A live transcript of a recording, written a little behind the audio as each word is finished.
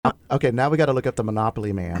Okay, now we got to look up the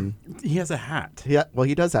Monopoly Man. He has a hat. Yeah, well,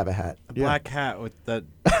 he does have a hat. A black hat with the,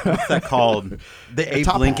 what's that called? The Abe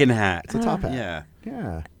top Lincoln hat. hat. It's a top hat.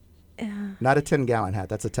 Yeah. Yeah. Not a 10-gallon hat.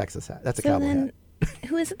 That's a Texas hat. That's a cowboy hat.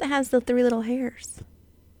 Who is it that has the 3 little hairs?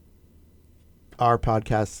 Our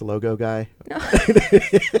podcast's logo guy. No.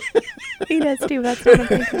 He does too. That's what I'm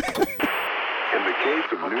thinking. In the case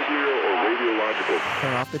of nuclear or radiological,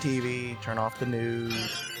 Turn off the TV. Turn off the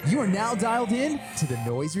news. You are now dialed in to the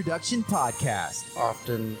Noise Reduction Podcast.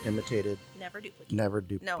 Often imitated. Never duplicate. Never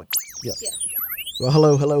duplicate. No. Yes. Yeah. Well,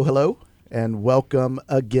 hello, and welcome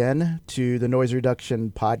again to the Noise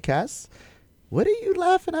Reduction Podcast. What are you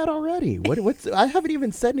laughing at already? What's? I haven't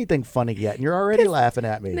even said anything funny yet, and you're already laughing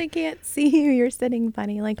at me. They can't see you. You're sitting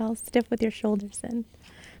funny, like all stiff with your shoulders in.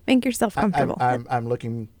 Make yourself comfortable. I'm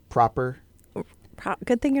looking proper.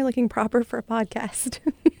 Good thing you're looking proper for a podcast.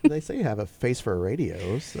 They say you have a face for a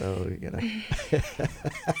radio, so you know.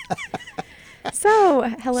 So,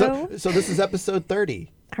 hello. So this is episode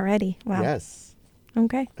 30. Already. Wow. Yes.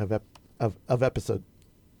 Okay. Of episode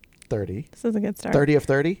 30. This is a good start. 30 of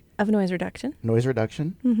 30. Of noise reduction. Noise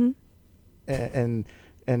reduction. Mm-hmm.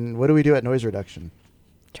 And what do we do at noise reduction?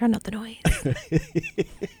 Drown out the noise.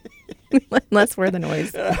 Unless we're the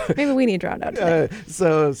noise. Maybe we need drowned out today.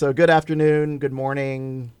 So good afternoon, good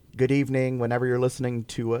morning, good evening, whenever you're listening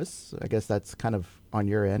to us. I guess that's kind of on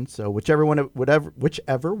your end. So whichever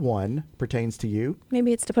one pertains to you.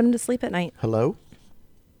 Maybe it's to put him to sleep at night. Hello.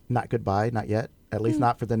 Not goodbye, not yet. At least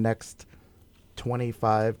not for the next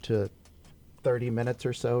 25 to 30 minutes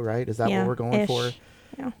or so, right? Is that what we're going for?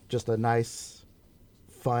 Yeah. Just a nice,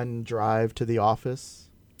 fun drive to the office.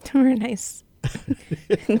 Or a nice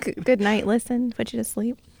good night listen, put you to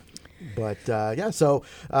sleep. But so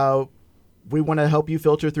we want to help you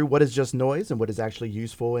filter through what is just noise and what is actually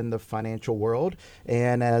useful in the financial world.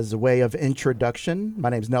 And as a way of introduction, my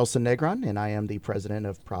name is Nelson Negron, and I am the president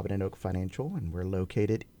of Provident Oak Financial, and we're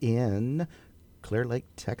located in Clear Lake,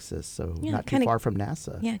 Texas, so not too far from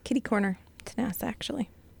NASA. Yeah, kitty corner to NASA, actually.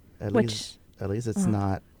 At least it's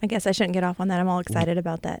not. I guess I shouldn't get off on that. I'm all excited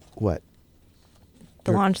about that. What?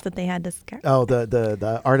 The launch that they had to scare. Oh,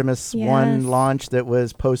 the Artemis 1 launch that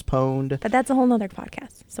was postponed. But that's a whole nother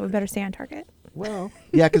podcast, so we better stay on target. Well,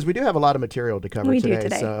 yeah, because we do have a lot of material to cover We today. do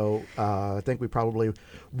today. So I think we probably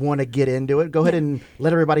want to get into it. Go ahead and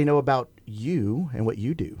let everybody know about you and what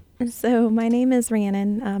you do. So my name is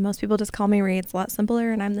Rhiannon. Most people just call me Rhea. It's a lot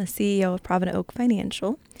simpler, and I'm the CEO of Provident Oak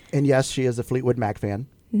Financial. And yes, she is a Fleetwood Mac fan.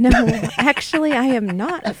 No, actually, I am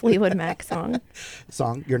not a Fleetwood Mac song.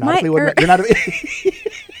 You're not a Fleetwood Mac. You're not a.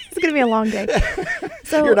 It's going to be a long day.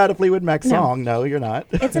 So you're not a Fleetwood Mac song. No, you're not.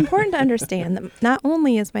 It's important to understand that not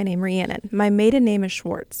only is my name Rhiannon, my maiden name is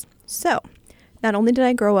Schwartz. So not only did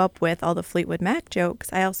I grow up with all the Fleetwood Mac jokes,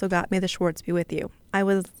 I also got May the Schwartz be with you. I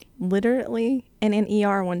was literally in an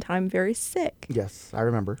ER one time, very sick. Yes, I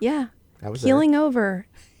remember. Yeah. I was keeling over.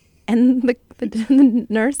 And the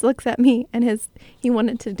nurse looks at me and he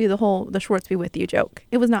wanted to do the Schwartz be with you joke.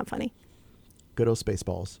 It was not funny. Good old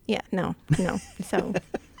Spaceballs. Yeah, no. So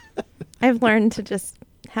I've learned to just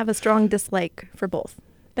have a strong dislike for both.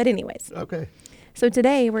 But anyways. Okay. So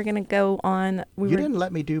today we're going to go on. You didn't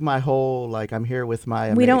let me do my whole, I'm here with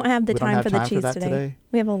my... We don't have the time for the cheese today.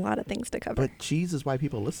 We have a lot of things to cover. But cheese is why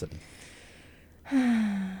people listen.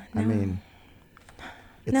 No. I mean...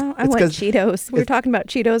 I want Cheetos. We were talking about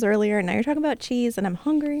Cheetos earlier, and now you're talking about cheese, and I'm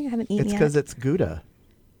hungry. I haven't eaten yet. It's because it's Gouda.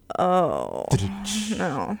 Oh,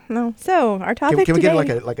 no. So our topic can we today...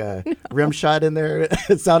 get like a rim shot in there?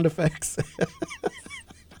 Sound effects?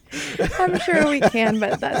 I'm sure we can,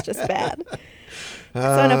 but that's just bad.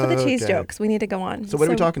 So enough with the cheese jokes. We need to go on. So what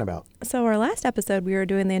are we talking about? So our last episode, we were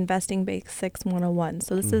doing the Investing Basics 101.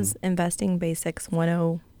 So this is Investing Basics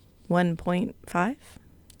 101.5.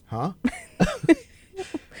 Huh?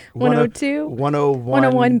 102? 101.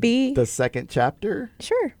 101B? The second chapter?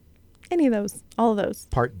 Sure. Any of those. All of those.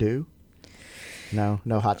 Part 2? No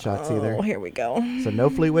hot shots either. Oh, here we go. So no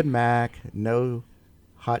Fleetwood Mac, no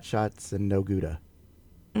hot shots, and no Gouda.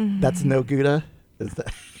 That's no Gouda? Is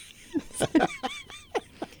that...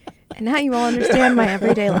 And now you all understand my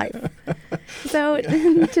everyday life. So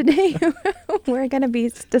today we're going to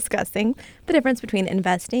be discussing the difference between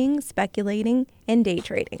investing, speculating, and day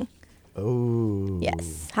trading. Oh.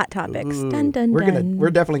 Yes. Hot topics. Ooh. Dun, dun, dun.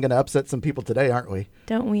 We're definitely going to upset some people today, aren't we?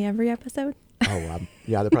 Don't we every episode? Oh,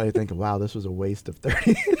 yeah, they're probably thinking, wow, this was a waste of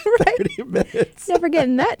 30 minutes. Never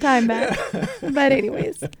getting that time back. But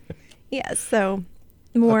anyways. Yes. So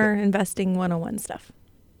more investing 101 stuff.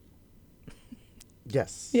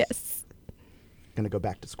 Yes. Yes. Going to go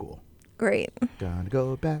back to school. Great. Gonna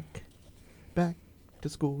go back to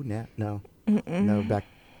school now. No. No, back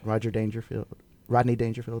Rodney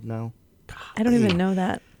Dangerfield? No. I don't even know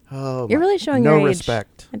that. Oh, You're really showing no your age.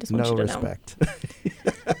 respect. I just want no you to know. respect.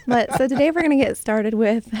 But so today we're going to get started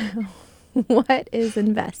with what is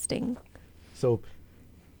investing? So,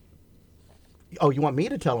 you want me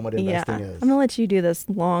to tell them what investing yeah. is? I'm going to let you do this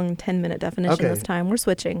long 10-minute definition Okay. this time. We're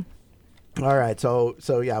switching. All right. So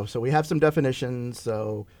we have some definitions.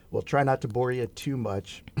 So we'll try not to bore you too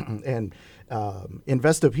much. And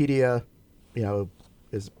Investopedia,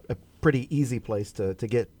 is a pretty easy place to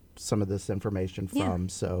get some of this information from.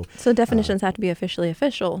 So definitions have to be officially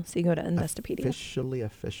official. So you go to Investopedia. Officially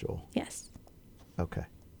official. Yes. Okay.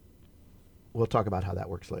 We'll talk about how that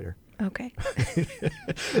works later. Okay.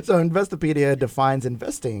 So Investopedia defines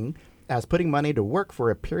investing as putting money to work for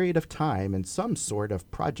a period of time in some sort of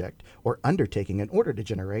project or undertaking in order to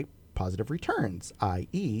generate positive returns,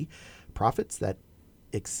 i.e., profits that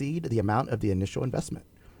exceed the amount of the initial investment.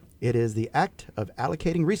 It is the act of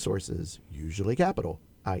allocating resources, usually capital,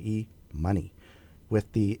 i.e., money,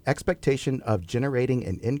 with the expectation of generating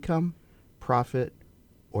an income, profit,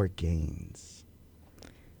 or gains.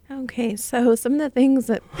 Okay, so some of the things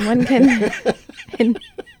that one can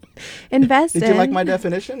invest in. Did you like my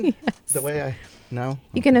definition? Yes. The way no?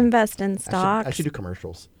 You can invest in stocks, I should do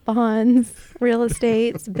commercials. bonds, real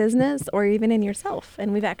estate, business, or even in yourself.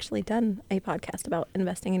 And we've actually done a podcast about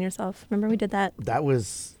investing in yourself. Remember we did that? That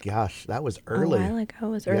was early. A while ago. It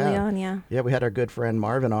was early on, yeah. Yeah, we had our good friend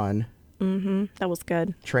Marvin on, Mm-hmm. That was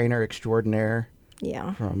good. trainer extraordinaire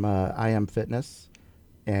Yeah. from I Am Fitness.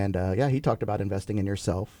 And he talked about investing in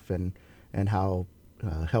yourself and how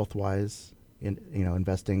health-wise,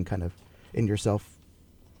 investing kind of in yourself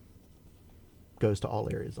goes to all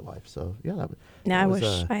areas of life. So Now I wish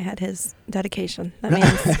I had his dedication. That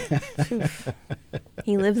means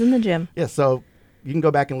he lives in the gym. Yeah, so you can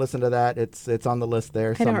go back and listen to that. It's on the list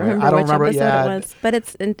there I don't somewhere. remember which episode Yeah, it was, but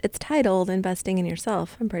it's titled "Investing in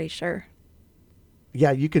Yourself." I'm pretty sure.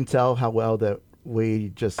 yeah, you can tell how well that we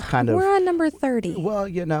just kind of. We're on number 30. Well,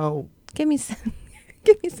 Give me some.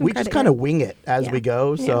 Give me some. we credit just kind here. of wing it as Yeah. we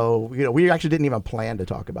go. Yeah. So we actually didn't even plan to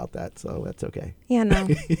talk about that. So that's okay. Yeah, no.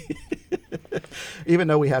 Even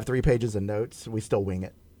though we have 3 pages of notes, we still wing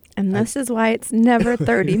it. And this is why it's never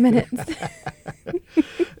 30 minutes.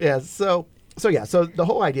 Yeah. So the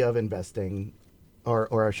whole idea of investing,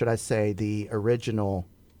 or should I say, the original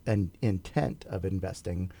intent of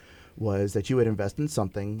investing, was that you would invest in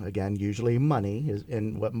something, again, usually money, is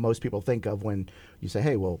in what most people think of when you say,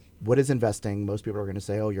 hey, well, what is investing? Most people are going to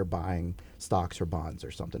say, oh, you're buying stocks or bonds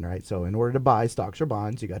or something, right? So in order to buy stocks or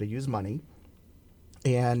bonds, you got to use money.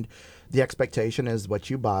 And the expectation is what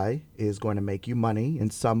you buy is going to make you money in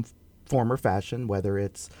some form or fashion, whether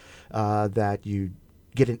it's that you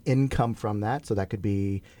get an income from that. So that could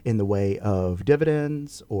be in the way of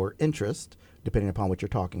dividends or interest, depending upon what you're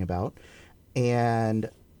talking about. And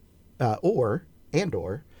or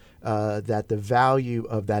that the value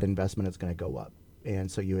of that investment is going to go up. And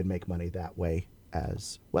so you would make money that way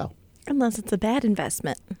as well. Unless it's a bad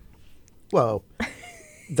investment. Well,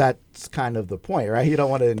 that's kind of the point, right? You don't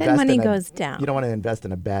want to invest Then money goes down. You don't want to invest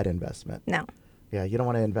in a bad investment. No. Yeah, you don't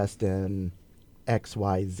want to invest in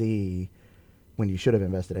XYZ when you should have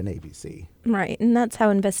invested in ABC. Right. And that's how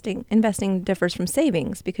investing differs from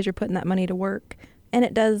savings, because you're putting that money to work. And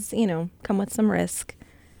it does, come with some risk.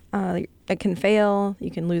 It can fail. You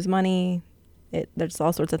can lose money. There's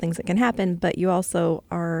all sorts of things that can happen, but you also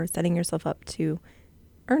are setting yourself up to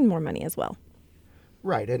earn more money as well.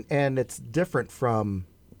 Right. And it's different from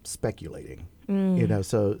speculating.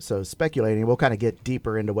 So speculating, we'll kind of get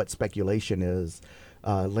deeper into what speculation is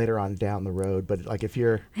later on down the road. But like if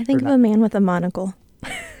you're... I think of a man with a monocle.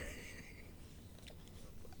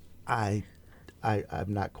 I'm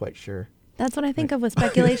not quite sure. That's what I think of with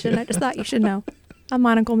speculation. I just thought you should know. A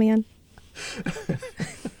monocle man.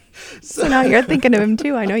 So now you're thinking of him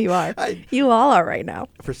too. I know you are. You all are right now.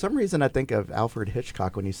 For some reason, I think of Alfred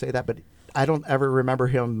Hitchcock when you say that, but I don't ever remember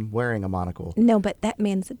him wearing a monocle. No, but that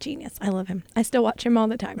man's a genius. I love him. I still watch him all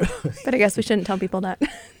the time. But I guess we shouldn't tell people that.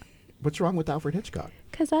 What's wrong with Alfred Hitchcock?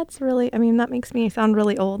 Because that's really, that makes me sound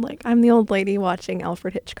really old. Like I'm the old lady watching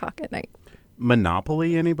Alfred Hitchcock at night.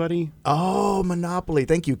 Monopoly, anybody? Oh, Monopoly.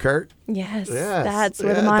 Thank you, Kurt. Yes. Yes. That's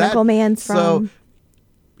where the monocle man's from. So,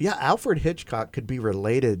 yeah, Alfred Hitchcock could be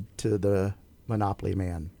related to the Monopoly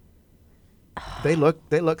man. They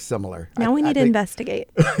look similar. Now we need to think- investigate.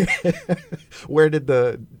 Where did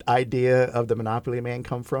the idea of the Monopoly man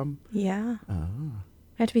come from? Yeah. Oh.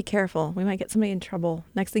 We have to be careful. We might get somebody in trouble.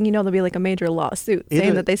 Next thing you know, there'll be like a major lawsuit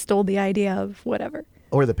saying that they stole the idea of whatever.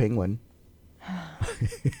 Or the penguin.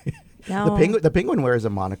 No. The penguin wears a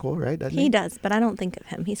monocle, right? Doesn't he? He does, but I don't think of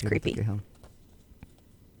him. He's You don't creepy. think of him?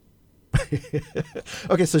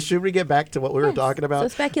 Okay, so should we get back to what we were talking about? So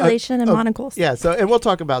speculation and monocles. Yeah, so and we'll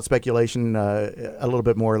talk about speculation a little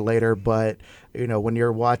bit more later, but when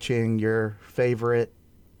you're watching your favorite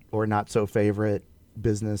or not so favorite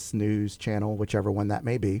business news channel, whichever one that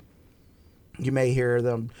may be, you may hear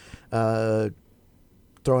them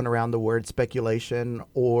throwing around the word speculation,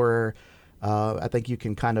 or I think you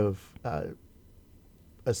can kind of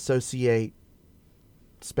associate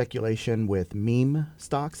speculation with meme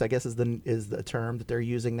stocks, I guess is the term that they're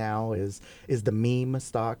using now, is the meme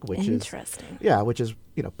stock, which Interesting. which is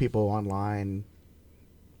people online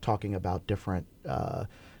talking about different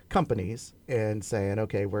companies and saying,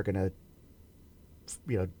 okay, we're gonna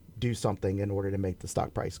do something in order to make the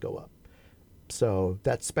stock price go up. So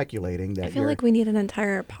that's speculating. That I feel like we need an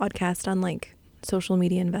entire podcast on like social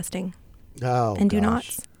media investing and do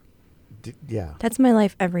nots. Yeah, That's my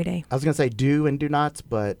life every day. I was gonna say do and do nots,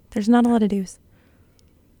 but There's not a lot of do's.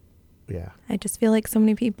 yeah, I just feel like so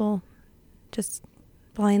many people just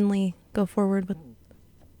blindly go forward with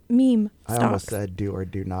meme I stocks. almost said do or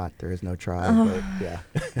do not. There is no try, but yeah.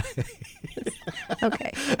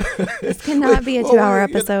 Okay. This cannot be a 2-hour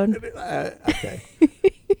episode. Okay.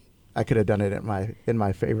 I could have done it in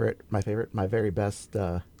my very best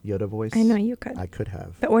Yoda voice. I know you could. I could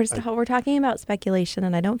have. But we're talking about speculation,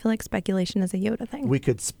 and I don't feel like speculation is a Yoda thing. We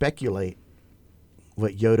could speculate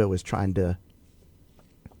what Yoda was trying to.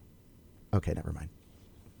 Okay, never mind.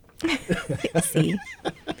 See.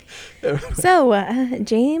 So,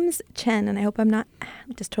 James Chen, and I hope I'm not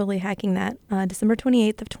just totally hacking that, December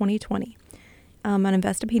 28th of 2020, on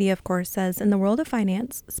Investopedia, of course, says, in the world of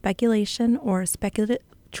finance, speculation or speculative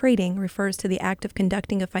trading refers to the act of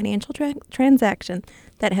conducting a financial transaction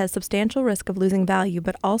that has substantial risk of losing value,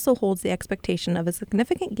 but also holds the expectation of a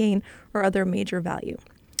significant gain or other major value.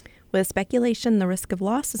 With speculation, the risk of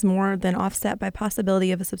loss is more than offset by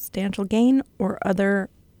possibility of a substantial gain or other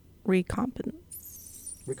recompense.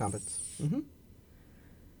 Mm-hmm.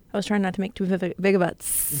 I was trying not to make too big of a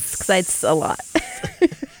because it's a lot.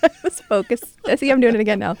 Let's focus. See, I'm doing it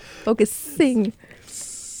again now. Focusing.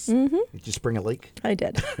 Mm-hmm. Did you spring a leak? I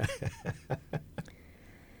did.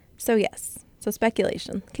 So yes. So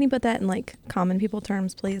speculation. Can you put that in like common people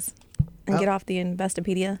terms, please? And get off the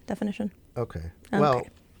Investopedia definition? Okay. Well,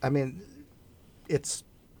 I mean, it's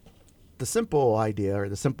the simple idea or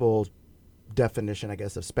the simple definition, I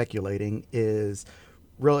guess, of speculating is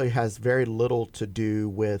really has very little to do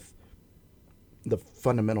with the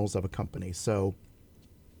fundamentals of a company. So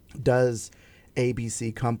does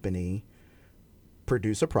ABC company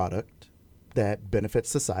produce a product that benefits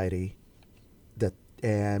society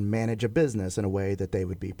and manage a business in a way that they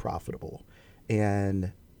would be profitable?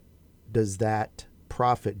 And does that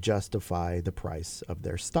profit justify the price of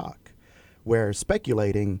their stock? Where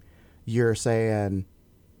speculating, you're saying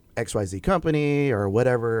XYZ company or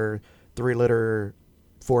whatever 3-letter,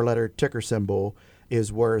 4-letter ticker symbol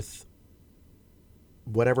is worth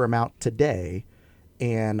whatever amount today,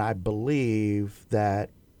 and I believe that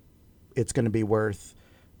it's going to be worth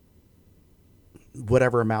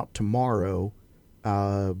whatever amount tomorrow,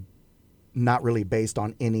 not really based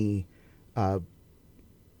on any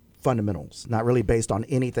fundamentals, not really based on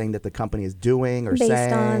anything that the company is doing or based saying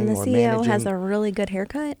based on the or CEO managing. has a really good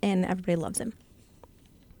haircut and everybody loves him.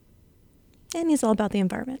 And he's all about the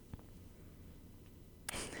environment.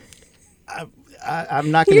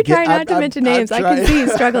 I'm not going to You're get... trying not to mention names. I can see you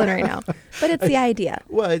struggling right now. But it's the idea.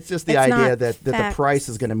 Well, it's just the It's idea not that the facts. price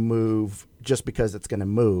is going to move just because it's going to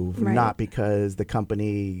move, Right. not because the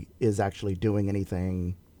company is actually doing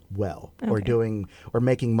anything well or Okay. doing or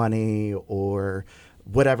making money or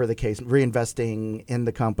whatever the case, reinvesting in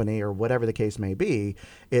the company or whatever the case may be.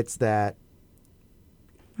 It's that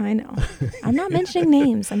I know. I'm not mentioning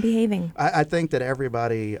names. I'm behaving. I think that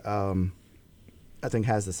everybody, I think,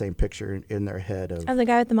 has the same picture in their head of. Of the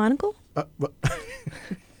guy with the monocle?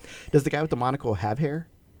 Does the guy with the monocle have hair?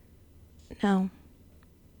 No.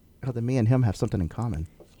 Oh, then me and him have something in common.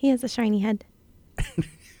 He has a shiny head.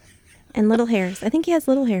 And little hairs. I think he has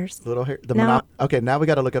little hairs. Little hair. Okay, now we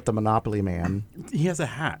got to look up the Monopoly Man. He has a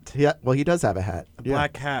hat. Yeah, well, he does have a hat. A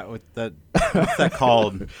black hat with the, what's that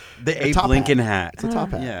called? The Abe top Lincoln hat. hat. It's a top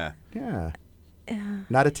hat. Yeah. Yeah. Yeah.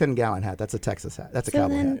 Not a 10-gallon hat. That's a Texas hat. That's a So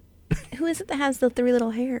cowboy then, hat. who is it that has the 3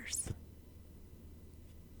 little hairs?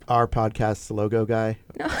 Our podcast's logo guy.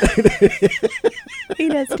 No. He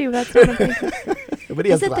does too. That's what I'm thinking. But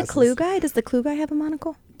he Is has it glasses. the Clue guy? Does the Clue guy have a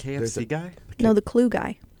monocle? KFC guy? No, the Clue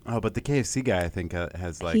guy. Oh, but the KFC guy, I think,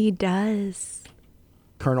 has like. He does.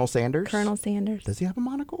 Colonel Sanders? Colonel Sanders. Does he have a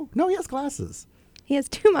monocle? No, he has glasses. He has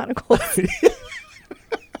 2 monocles.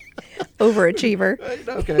 Overachiever.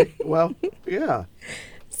 Okay, well, yeah.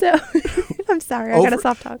 So I'm sorry, I got to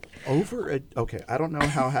soft talk. Okay, I don't know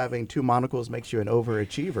how having 2 monocles makes you an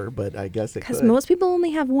overachiever, but I guess it Because could. most people only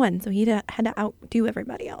have one, so he had to outdo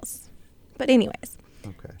everybody else. But anyways,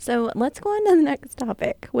 Okay. so let's go on to the next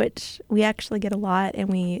topic, which we actually get a lot and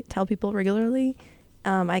we tell people regularly.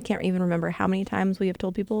 I can't even remember how many times we have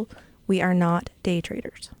told people we are not day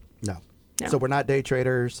traders. No. No. So we're not day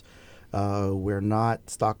traders. We're not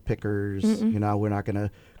stock pickers. Mm-mm. You know, we're not going to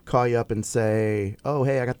call you up and say, oh,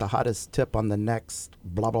 hey, I got the hottest tip on the next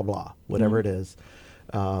blah, blah, blah, whatever it is.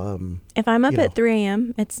 If I'm up at 3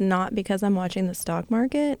 a.m., it's not because I'm watching the stock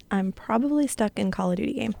market. I'm probably stuck in Call of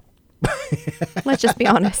Duty game. Let's just be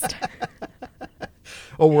honest.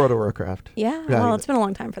 Oh, World of Warcraft. Yeah, well, it's been a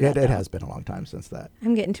long time for that. It though. has been a long time since that.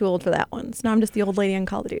 I'm getting too old for that one. So now I'm just the old lady on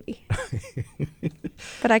Call of Duty.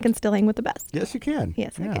 But I can still hang with the best. Yes, you can.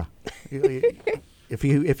 Yes, I can.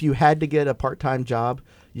 If you had to get a part-time job,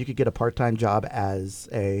 you could get a part-time job as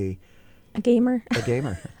a gamer. A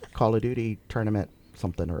gamer. Call of Duty tournament,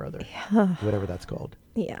 something or other. Yeah. Whatever that's called.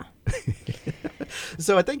 Yeah.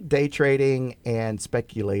 So I think day trading and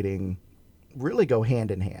speculating really go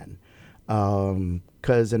hand in hand.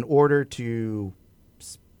 Because in order to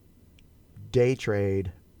day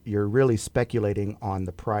trade, you're really speculating on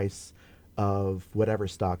the price of whatever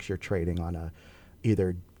stocks you're trading on a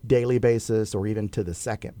either daily basis or even to the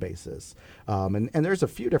second basis. And there's a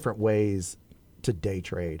few different ways to day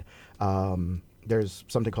trade. There's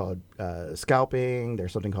something called scalping.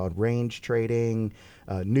 There's something called range trading,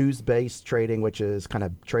 news-based trading, which is kind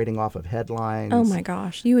of trading off of headlines. Oh my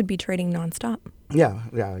gosh, you would be trading nonstop. Yeah.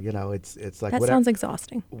 You know, it's like That sounds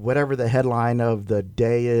exhausting. whatever the headline of the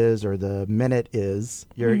day is or the minute is,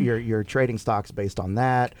 you're trading stocks based on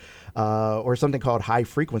that, or something called high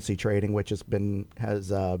frequency trading, which has been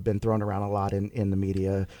thrown around a lot in the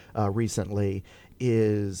media recently.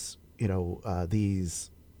 Is these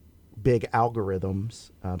big algorithms,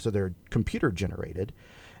 so they're computer generated,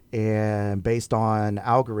 and based on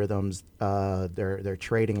algorithms, they're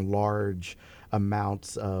trading large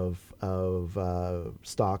amounts of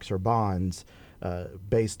stocks or bonds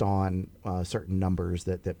based on certain numbers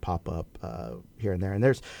that pop up here and there. And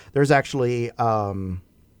there's actually it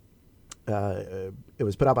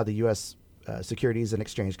was put out by the U.S. Securities and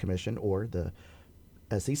Exchange Commission, or the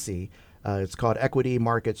SEC. It's called Equity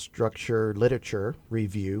Market Structure Literature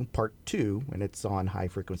Review Part 2, and it's on high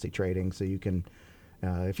frequency trading. So you can,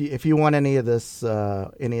 if you want any of this,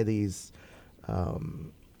 any of these,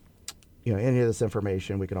 any of this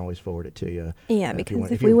information, we can always forward it to you. Yeah,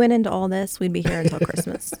 because if we went into all this, we'd be here until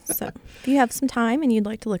Christmas. So if you have some time and you'd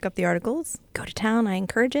like to look up the articles, go to town. I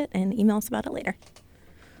encourage it, and email us about it later.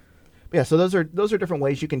 Yeah, so those are different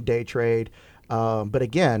ways you can day trade. But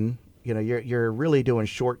again, you're really doing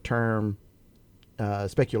short-term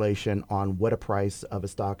speculation on what a price of a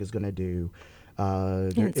stock is going to do.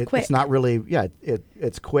 It's quick. It's not really,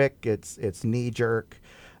 it's quick. It's knee-jerk.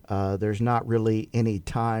 There's not really any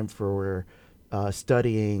time for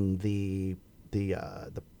studying the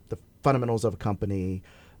fundamentals of a company,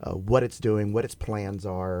 what it's doing, what its plans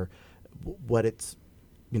are, what it's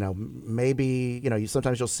maybe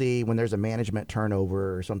sometimes you'll see when there's a management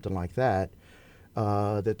turnover or something like that.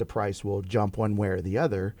 That the price will jump one way or the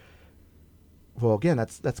other. Well, again,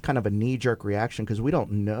 that's kind of a knee-jerk reaction because we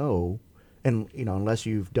don't know, and unless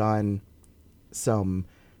you've done some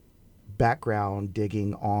background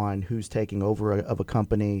digging on who's taking over of a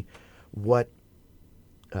company, what's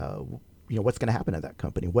going to happen to that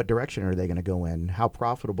company, what direction are they going to go in, how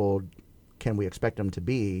profitable can we expect them to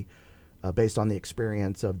be, based on the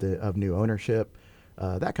experience of new ownership,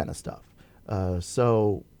 that kind of stuff.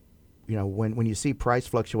 So. When you see price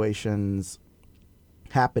fluctuations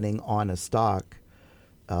happening on a stock,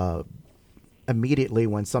 immediately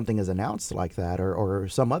when something is announced like that or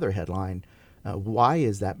some other headline, why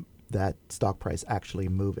is that stock price actually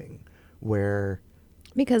moving?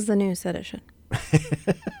 Because the news said it should.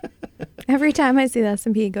 Every time I see the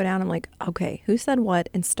S&P go down, I'm like, okay, who said what,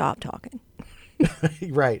 and stop talking.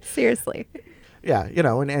 Right. Seriously. Yeah,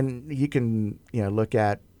 and you can look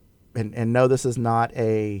at and know this is not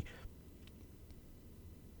a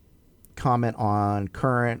comment on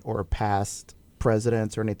current or past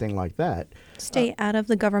presidents or anything like that. Stay out of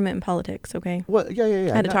the government and politics, okay? Well,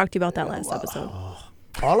 yeah. I had to talk to you about that last episode.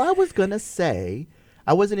 All I was going to say,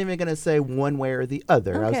 I wasn't even going to say one way or the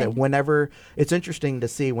other. Okay. I was saying whenever, it's interesting to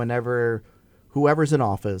see whenever whoever's in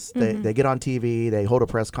office, they get on TV, they hold a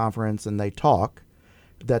press conference and they talk,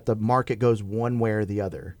 that the market goes one way or the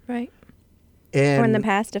other. Right. And or in the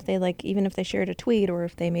past, if they even if they shared a tweet or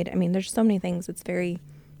if they made, there's so many things. It's very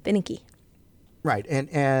finicky. Right.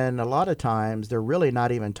 And a lot of times they're really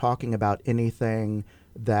not even talking about anything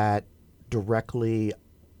that directly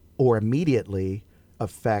or immediately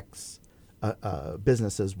affects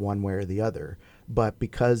businesses one way or the other. But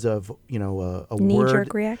because of a Knee-jerk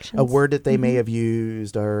word, reactions. a word that they may have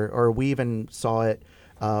used, or we even saw it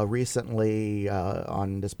recently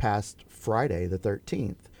on this past Friday, the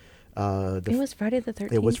 13th. It was Friday the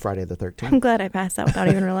 13th. It was Friday the 13th. I'm glad I passed out without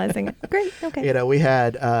even realizing it. Great. Okay. We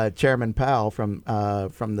had Chairman Powell from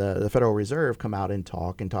the Federal Reserve come out and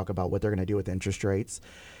talk about what they're going to do with interest rates,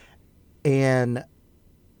 and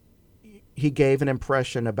he gave an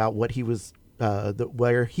impression about what he was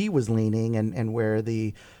where he was leaning and where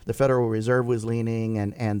the Federal Reserve was leaning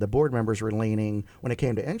and the board members were leaning when it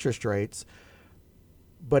came to interest rates.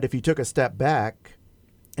 But if you took a step back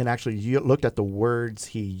and actually you looked at the words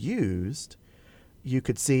he used, you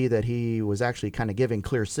could see that he was actually kind of giving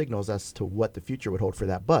clear signals as to what the future would hold for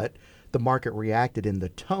that. But the market reacted in the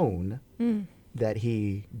tone that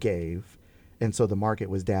he gave. And so the market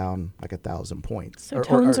was down like 1,000 points. So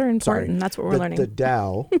tones are important. Sorry, That's what we're learning.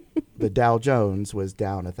 The Dow Jones was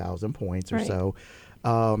down 1,000 points or Right. so,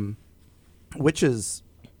 which is,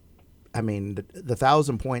 I mean, the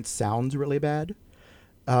 1,000 points sounds really bad.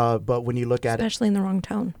 But when you look at Especially in the wrong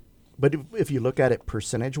tone. But if you look at it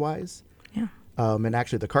percentage-wise, Yeah. and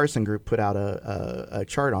actually the Carson Group put out a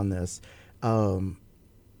chart on this,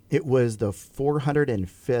 it was the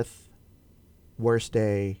 405th worst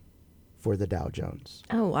day for the Dow Jones.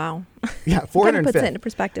 Oh, wow. Yeah, Kind of 405th. puts it into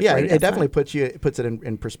perspective. Yeah, for you, it doesn't definitely puts it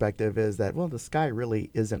in perspective. Is that, well, the sky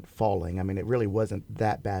really isn't falling. I mean, it really wasn't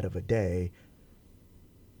that bad of a day,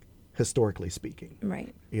 historically speaking.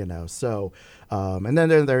 Right. So, and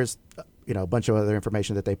then there's a bunch of other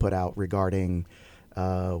information that they put out regarding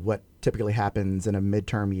what typically happens in a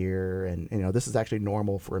midterm year, and this is actually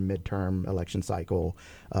normal for a midterm election cycle,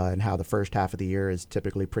 and how the first half of the year is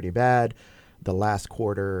typically pretty bad. The last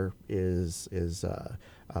quarter is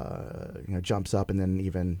jumps up, and then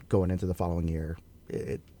even going into the following year,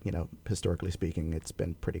 it historically speaking, it's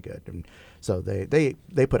been pretty good. And so they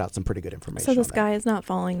put out some pretty good information. So the on that. sky is not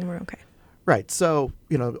falling and we're okay. Right. So,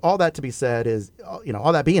 all that to be said is,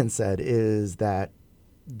 all that being said is that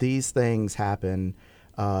these things happen,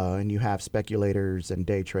 and you have speculators and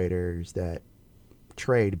day traders that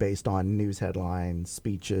trade based on news headlines,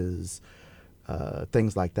 speeches,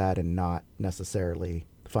 things like that, and not necessarily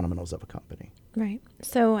the fundamentals of a company. Right.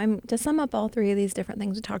 So to sum up all three of these different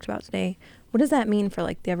things we talked about today, what does that mean for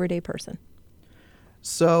like the everyday person?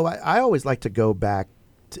 So I always like to go back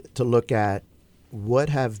to look at what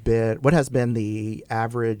has been the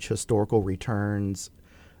average historical returns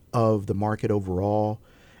of the market overall,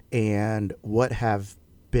 and what has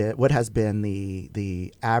been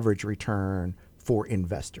the average return for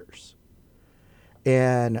investors.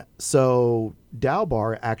 And so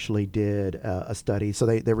Dalbar actually did a study. So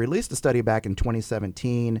they released a study back in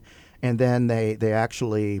 2017, and then they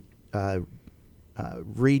actually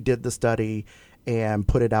redid the study and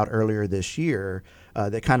put it out earlier this year.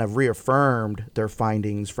 That kind of reaffirmed their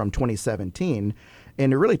findings from 2017,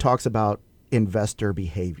 and it really talks about investor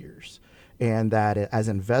behaviors, and that as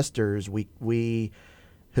investors, we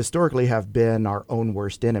historically have been our own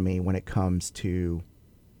worst enemy when it comes to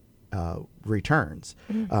returns.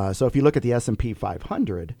 So if you look at the S&P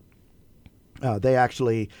 500, they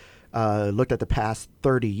actually looked at the past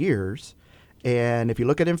 30 years. And if you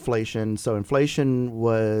look at inflation, so inflation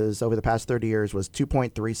was over the past 30 years was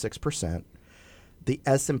 2.36%. The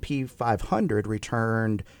S&P 500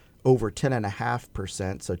 returned over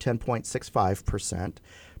 10.5%, so 10.65%.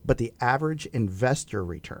 But the average investor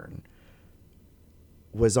return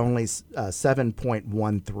was only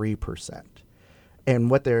 7.13%.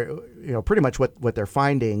 And what they're, pretty much what they're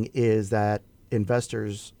finding is that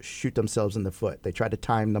investors shoot themselves in the foot. They try to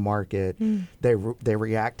time the market. They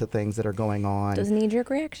react to things that are going on. Those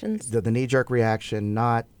knee-jerk reactions. The knee-jerk reaction,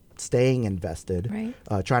 not staying invested, Right.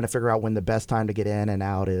 Trying to figure out when the best time to get in and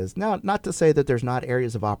out is. Now, not to say that there's not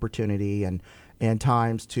areas of opportunity and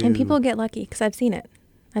times to. And people get lucky, because I've seen it.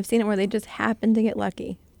 I've seen it where they just happen to get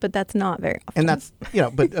lucky, but that's not very often. And that's,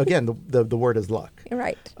 but again, the word is luck. You're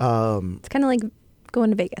right. It's kind of like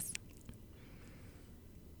going to Vegas.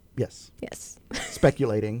 Yes. Yes.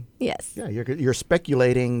 Speculating. Yes. Yeah, you're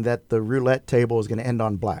speculating that the roulette table is going to end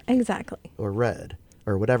on black Exactly. or red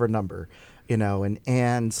or whatever number,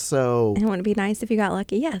 and so. And wouldn't it be nice if you got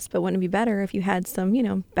lucky? Yes, but wouldn't it be better if you had some,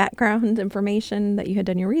 background information that you had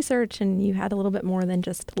done your research and you had a little bit more than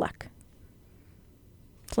just luck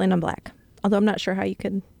to land on black? Although I'm not sure how you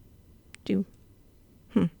could do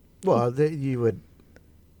Well, you would.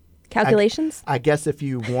 calculations. I guess if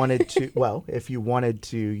you wanted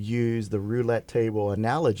to, use the roulette table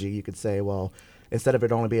analogy, you could say, well, instead of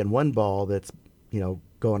it only being one ball that's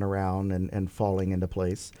going around and falling into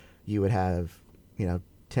place, you would have,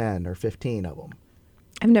 10 or 15 of them.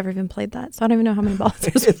 I've never even played that, so I don't even know how many balls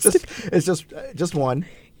there's it's just one.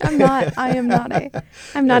 I'm not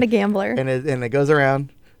a gambler. And it goes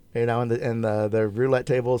around, and the roulette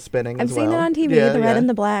table is spinning I've as well. seen it on TV, the red and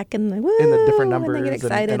the black, and the woo, and the different numbers and they get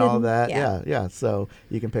excited and all that. Yeah. Yeah. So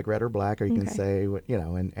you can pick red or black, or you can say,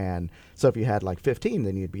 and so if you had like 15,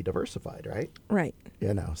 then you'd be diversified, right? Right.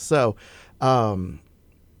 So, and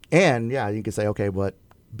yeah, you could say, okay, but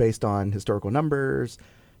based on historical numbers,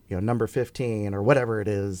 number 15 or whatever it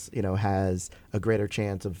is, has a greater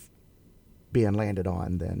chance of being landed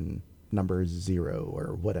on than number 0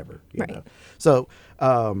 or whatever. You know. So,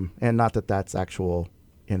 and not that that's actual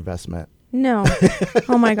investment. No.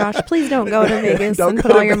 Oh my gosh. Please don't go to Vegas and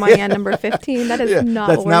put all your money on number 15. That is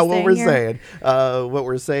not what we're saying. What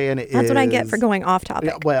we're saying is... That's what I get for going off topic.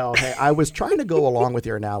 Yeah, well, hey, I was trying to go along with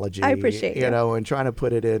your analogy. I appreciate you. And trying to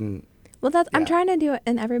put it in... Well, I'm trying to do it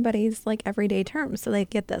in everybody's like everyday terms so they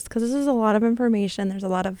get this, because this is a lot of information. There's a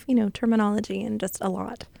lot of, terminology and just a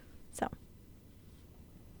lot. So.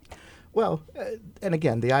 Well, and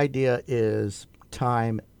again, the idea is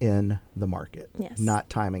time in the market, not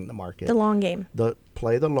timing the market. The long game.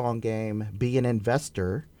 Play the long game, be an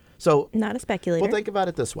investor. So not a speculator. Well, think about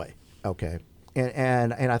it this way. Okay.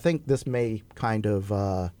 And I think this may kind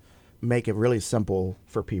of make it really simple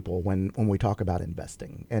for people when we talk about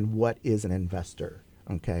investing and what is an investor.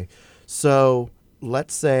 Okay. So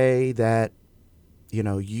let's say that,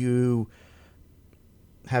 you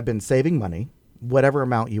have been saving money, whatever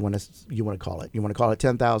amount you want to call it. You want to call it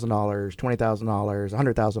 $10,000, $20,000,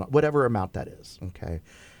 $100,000, whatever amount that is. Okay.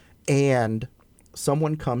 And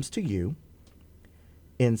someone comes to you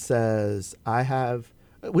and says,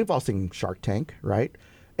 we've all seen Shark Tank, right?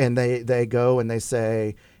 And they go and they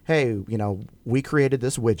say, hey, we created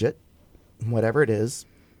this widget, whatever it is,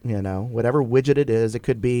 whatever widget it is. It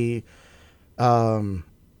could be, a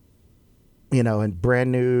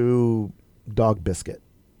brand new dog biscuit.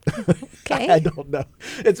 Okay. I don't know.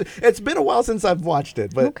 It's been a while since I've watched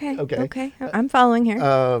it, but okay. I'm follling here.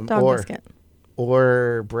 Dog biscuit.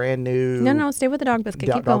 Or brand new. No, stay with the dog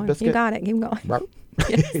biscuit. Keep going. Biscuit? You got it. Keep going.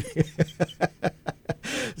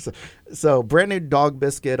 So brand new dog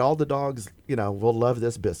biscuit. All the dogs, will love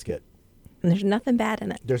this biscuit. And there's nothing bad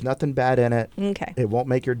in it. There's nothing bad in it. Okay. It won't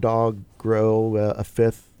make your dog grow a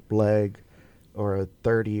 5th leg or a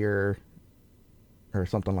 3rd ear or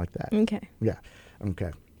something like that. Okay. Yeah.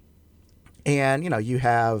 Okay. And you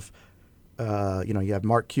have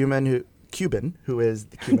Mark Cuban, who is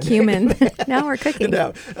the Cuban. Now we're cooking.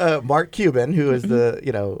 No, Mark Cuban, who is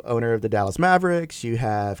the owner of the Dallas Mavericks. You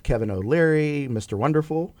have Kevin O'Leary, Mr.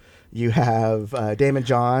 Wonderful. You have Damon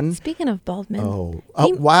John. Speaking of bald men. Oh,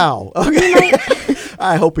 wow. Okay.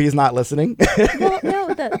 I hope he's not listening. Well, no,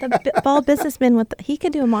 the bald businessman he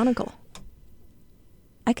could do a monocle.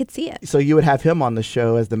 I could see it. So you would have him on the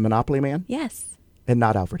show as the Monopoly Man? Yes. And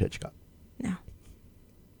not Alfred Hitchcock? No.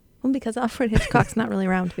 Well, because Alfred Hitchcock's not really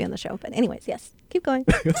around to be on the show. But anyways, yes. Keep going.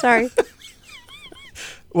 Sorry.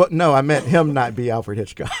 Well, no, I meant him not be Alfred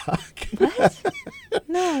Hitchcock. What?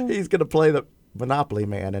 No. He's going to play the Monopoly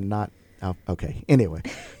Man and not... okay. Anyway.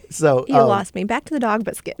 So You lost me. Back to the dog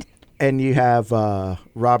biscuit. And you have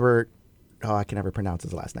Robert... Oh, I can never pronounce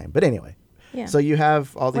his last name. But anyway. Yeah. So you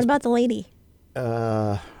have all these... What about the lady?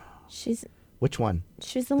 She's... Which one?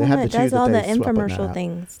 She's the one that does all the infomercial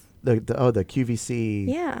things. The QVC.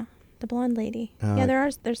 Yeah, the blonde lady.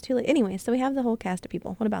 There's 2 anyway, so we have the whole cast of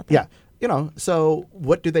people. What about that? Yeah. So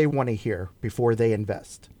what do they want to hear before they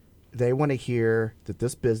invest? They want to hear that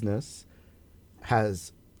this business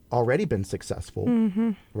has already been successful,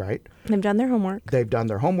 right? They've done their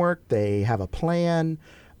homework. They have a plan.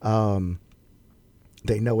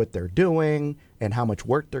 They know what they're doing and how much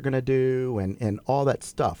work they're going to do and all that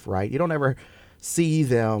stuff, right? You don't ever see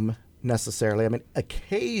them necessarily. I mean,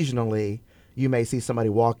 occasionally you may see somebody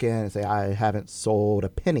walk in and say, I haven't sold a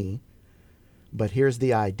penny, but here's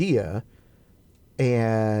the idea.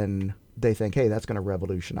 And they think, hey, that's going to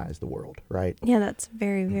revolutionize the world, right? Yeah, that's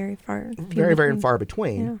very, very far. Very, very far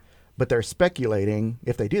between. Yeah. But they're speculating.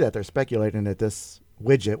 If they do that, they're speculating that this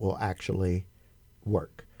widget will actually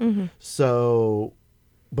work. So...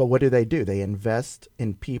 But what do? They invest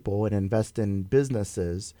in people and invest in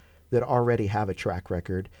businesses that already have a track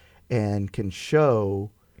record and can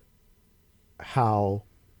show how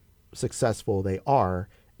successful they are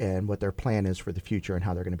and what their plan is for the future and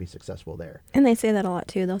how they're going to be successful there. And they say that a lot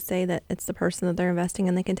too. They'll say that it's the person that they're investing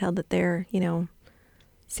in. They can tell that they're,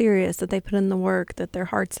 serious, that they put in the work, that their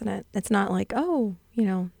heart's in it. It's not like, oh,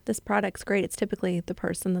 this product's great. It's typically the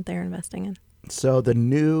person that they're investing in. So the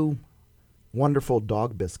new wonderful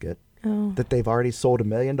dog biscuit Oh, that they've already sold $1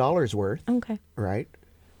 million worth, okay. right?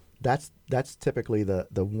 That's typically the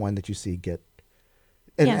one that you see get,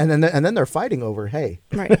 and Yeah. and then they're fighting over, hey,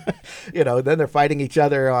 Right. then they're fighting each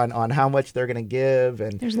other on how much they're going to give,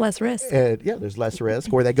 and There's less risk. there's less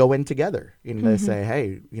risk, or they go in together. They Mm-hmm. say,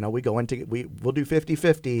 hey, we'll do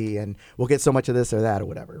 50-50 and we'll get so much of this or that or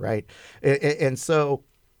whatever, right? And so,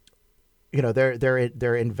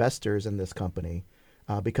 they're investors in this company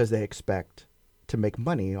because they expect to make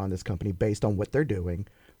money on this company based on what they're doing,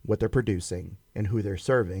 what they're producing, and who they're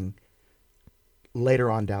serving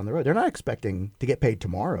later on down the road. They're not expecting to get paid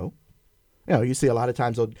tomorrow. You see a lot of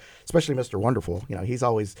times, especially Mr. Wonderful, he's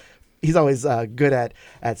always good at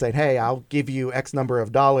saying, hey, I'll give you X number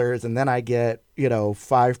of dollars and then I get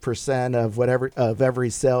 5% of every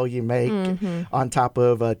sale you make on top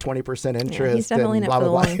of 20% interest. Yeah, he's definitely and in it blah, for the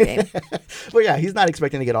blah, long blah. game. Well, yeah, he's not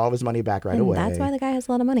expecting to get all of his money back right And away. that's why the guy has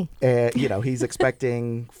a lot of money. He's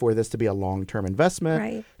expecting for this to be a long-term investment,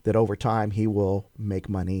 Right. that over time he will make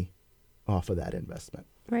money off of that investment.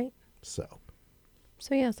 Right. So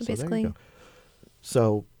So there you basically, go.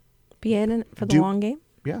 So be in it for the long game.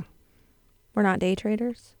 yeah, We're not day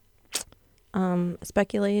traders.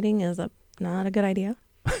 Speculating is not a good idea.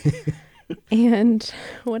 And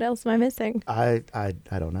what else am I missing? I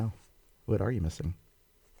don't know. What are you missing?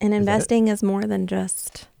 And that it? investing is more than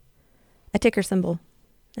just a ticker symbol.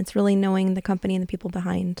 It's really knowing the company and the people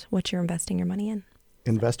behind what you're investing your money in.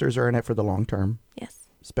 Investors are in it for the long term. Yes.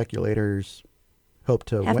 Speculators hope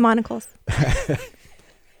to Have win monocles.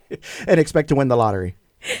 and expect to win the lottery.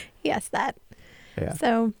 Yes, that. Yeah.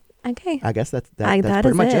 So, okay. I guess that's That pretty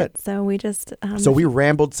is much it. So we just. So we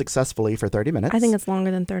rambled successfully for 30 minutes. I think it's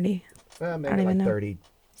longer than 30. maybe I don't like even know. 32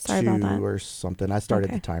 Sorry about that. or something. I started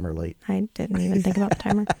Okay. the timer late. I didn't even think about the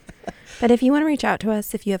timer. But if you want to reach out to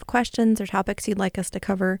us, if you have questions or topics you'd like us to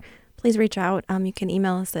cover, please reach out. You can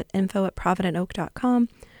email us at info@providentoak.com.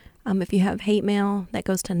 If you have hate mail, that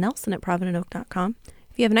goes to nelson@providentoak.com.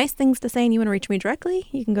 If you have nice things to say and you want to reach me directly,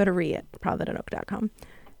 you can go to re@providentoak.com.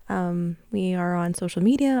 We are on social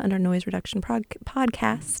media under Noise Reduction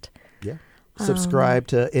Podcast. Yeah. Subscribe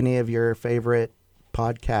to any of your favorite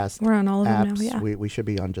podcast We're on all of apps. them now, yeah. We should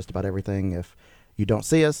be on just about everything. If you don't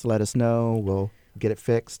see us, let us know. We'll get it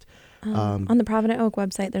fixed. On the Provident Oak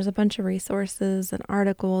website, there's a bunch of resources and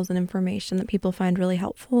articles and information that people find really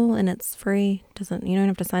helpful, and it's free. You don't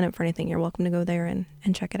have to sign up for anything. You're welcome to go there and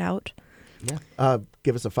check it out. Yeah.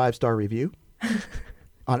 Give us a 5-star review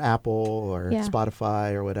on Apple or Yeah.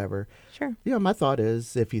 Spotify or whatever. Sure. My thought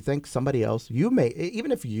is, if you think somebody else,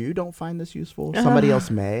 even if you don't find this useful, somebody else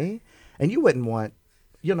may, and you wouldn't want,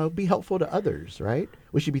 be helpful to others, right?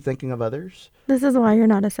 We should be thinking of others. This is why you're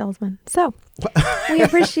not a salesman. So we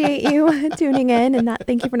appreciate you tuning in, and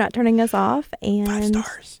thank you for not turning us off. And 5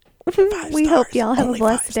 stars. we hope y'all have a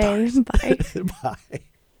blessed day. Bye. Bye.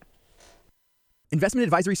 Investment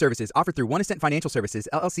advisory services offered through One Ascent Financial Services,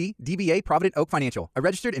 LLC, DBA Provident Oak Financial, a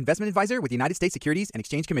registered investment advisor with the United States Securities and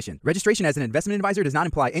Exchange Commission. Registration as an investment advisor does not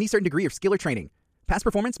imply any certain degree of skill or training. Past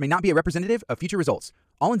performance may not be a representative of future results.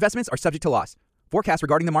 All investments are subject to loss. Forecasts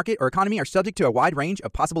regarding the market or economy are subject to a wide range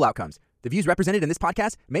of possible outcomes. The views represented in this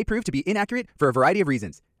podcast may prove to be inaccurate for a variety of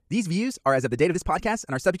reasons. These views are as of the date of this podcast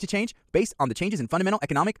and are subject to change based on the changes in fundamental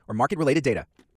economic or market-related data.